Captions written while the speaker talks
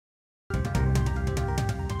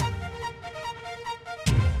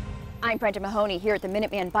I'm Brenda Mahoney here at the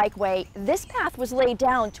Minuteman Bikeway. This path was laid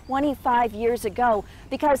down 25 years ago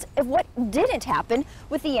because of what didn't happen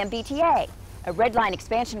with the MBTA. A red line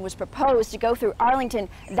expansion was proposed to go through Arlington.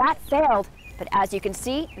 That failed, but as you can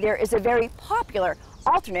see, there is a very popular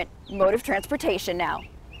alternate mode of transportation now.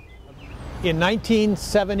 In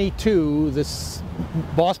 1972, this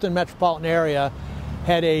Boston metropolitan area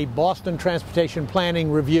had a Boston Transportation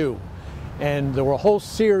Planning Review, and there were a whole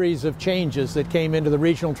series of changes that came into the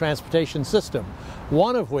regional transportation system,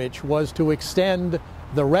 one of which was to extend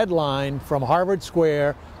the red line from Harvard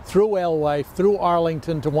Square through Alewife, through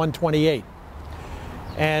Arlington to 128.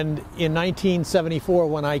 And in 1974,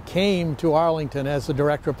 when I came to Arlington as the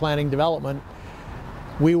Director of Planning Development,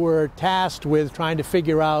 we were tasked with trying to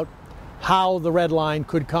figure out how the red line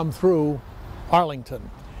could come through Arlington.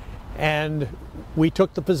 And we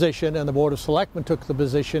took the position, and the Board of Selectmen took the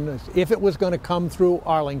position, if it was going to come through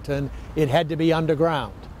Arlington, it had to be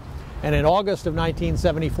underground. And in August of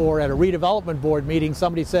 1974, at a redevelopment board meeting,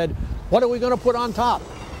 somebody said, what are we going to put on top?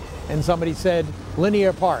 And somebody said,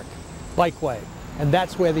 linear park, bikeway. And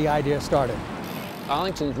that's where the idea started.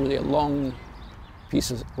 Arlington is really a long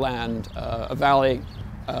piece of land, a valley,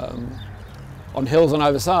 on hills on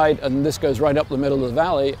either side, and this goes right up the middle of the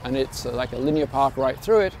valley, and it's like a linear park right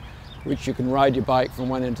through it, which you can ride your bike from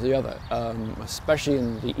one end to the other. Especially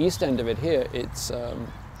in the east end of it here, it's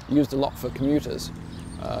used a lot for commuters.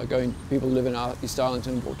 People live in East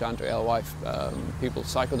Arlington, walk down to Alewife, people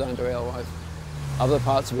cycle down to Alewife. Other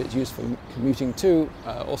parts of it is used for commuting too,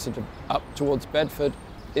 also up towards Bedford.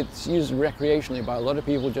 It's used recreationally by a lot of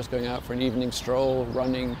people just going out for an evening stroll,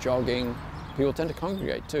 running, jogging. People tend to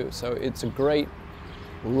congregate too, so it's a great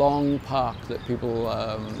long park that people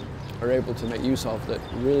are able to make use of that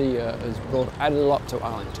really has added a lot to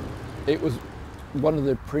Arlington. It was one of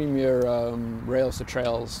the premier rails to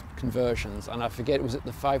trails conversions, and I forget, was it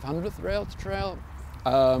the 500th rail to trail?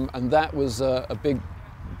 And that was a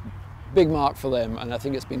big mark for them, and I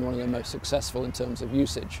think it's been one of the most successful in terms of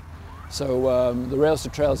usage. So the Rails to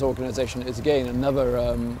Trails organization is again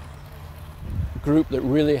another group that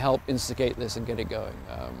really helped instigate this and get it going.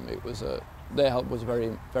 Their help was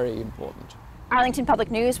very, very important. Arlington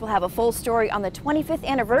Public News will have a full story on the 25th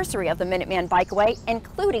anniversary of the Minuteman Bikeway,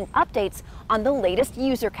 including updates on the latest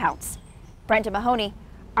user counts. Brenda Mahoney,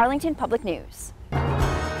 Arlington Public News.